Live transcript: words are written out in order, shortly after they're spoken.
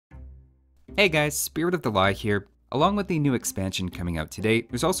Hey guys, Spirit of the Lie here. Along with the new expansion coming out today,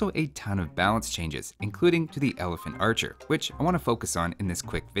 there's also a ton of balance changes, including to the Elephant Archer, which I want to focus on in this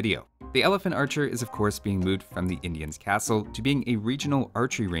quick video. The Elephant Archer is of course being moved from the Indian's castle to being a regional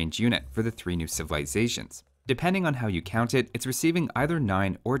archery range unit for the 3 new civilizations. Depending on how you count it, it's receiving either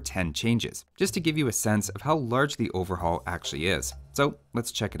 9 or 10 changes, just to give you a sense of how large the overhaul actually is. So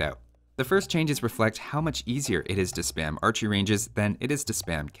let's check it out. The first changes reflect how much easier it is to spam archery ranges than it is to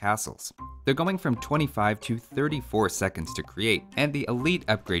spam castles. They're going from 25 to 34 seconds to create, and the elite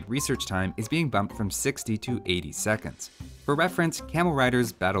upgrade research time is being bumped from 60 to 80 seconds. For reference, camel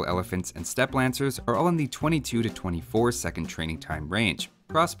riders, battle elephants, and steppe lancers are all in the 22 to 24 second training time range.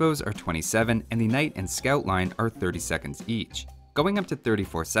 Crossbows are 27, and the knight and scout line are 30 seconds each. Going up to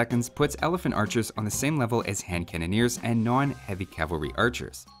 34 seconds puts elephant archers on the same level as hand cannoneers and non-heavy cavalry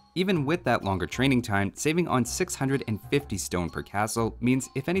archers. Even with that longer training time, saving on 650 stone per castle means,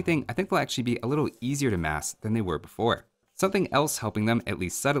 if anything, I think they'll actually be a little easier to mass than they were before. Something else helping them, at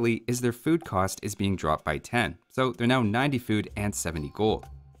least subtly, is their food cost is being dropped by 10, so they're now 90 food and 70 gold.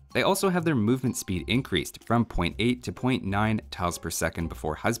 They also have their movement speed increased from 0.8 to 0.9 tiles per second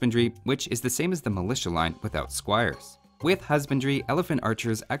before husbandry, which is the same as the militia line without squires. With husbandry, elephant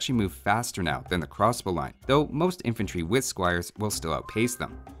archers actually move faster now than the crossbow line, though most infantry with squires will still outpace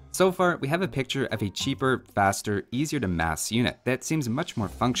them. So far, we have a picture of a cheaper, faster, easier to mass unit that seems much more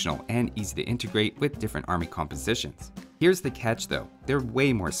functional and easy to integrate with different army compositions. Here's the catch though, they're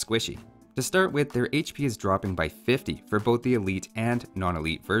way more squishy. To start with, their HP is dropping by 50 for both the elite and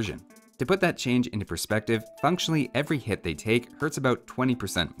non-elite version. To put that change into perspective, functionally every hit they take hurts about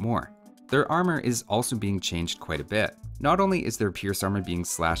 20% more. Their armor is also being changed quite a bit. Not only is their pierce armor being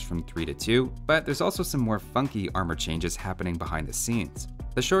slashed from 3 to 2, but there's also some more funky armor changes happening behind the scenes.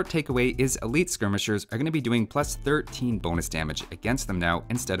 The short takeaway is elite skirmishers are going to be doing plus 13 bonus damage against them now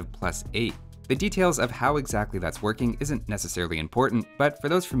instead of plus 8. The details of how exactly that's working isn't necessarily important, but for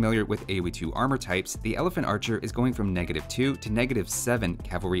those familiar with AoE2 armor types, the Elephant Archer is going from -2 to -7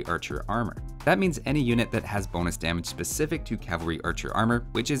 Cavalry Archer Armor. That means any unit that has bonus damage specific to Cavalry Archer Armor,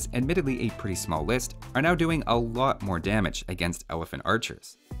 which is admittedly a pretty small list, are now doing a lot more damage against Elephant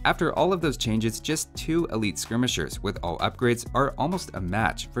Archers. After all of those changes, just 2 elite skirmishers with all upgrades are almost a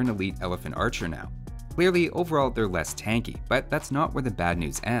match for an elite Elephant Archer now. Clearly, overall they're less tanky, but that's not where the bad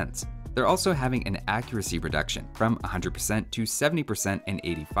news ends. They're also having an accuracy reduction from 100% to 70% and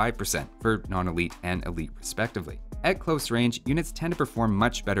 85% for non-elite and elite respectively. At close range, units tend to perform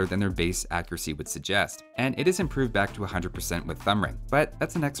much better than their base accuracy would suggest, and it is improved back to 100% with thumb ring, but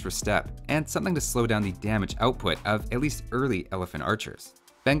that's an extra step, and something to slow down the damage output of at least early elephant archers.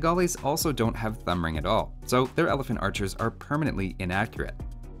 Bengalis also don't have thumb ring at all, so their elephant archers are permanently inaccurate.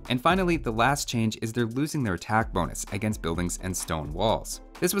 And finally, the last change is they're losing their attack bonus against buildings and stone walls.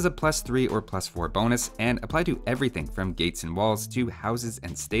 This was a +3 or +4 bonus and applied to everything from gates and walls to houses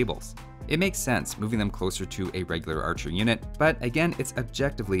and stables. It makes sense moving them closer to a regular archer unit, but again, it's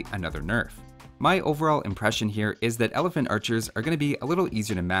objectively another nerf. My overall impression here is that elephant archers are going to be a little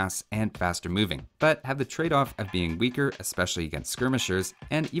easier to mass and faster moving, but have the trade-off of being weaker, especially against skirmishers,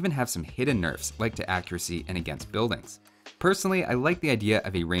 and even have some hidden nerfs like to accuracy and against buildings. Personally, I like the idea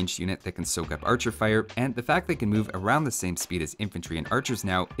of a ranged unit that can soak up archer fire, and the fact they can move around the same speed as infantry and archers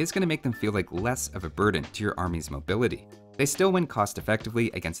now is going to make them feel like less of a burden to your army's mobility. They still win cost effectively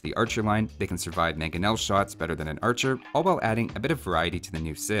against the archer line, they can survive mangonel shots better than an archer, all while adding a bit of variety to the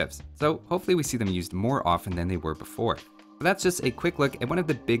new civs, so hopefully we see them used more often than they were before. But that's just a quick look at one of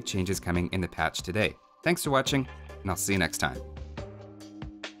the big changes coming in the patch today. Thanks for watching, and I'll see you next time.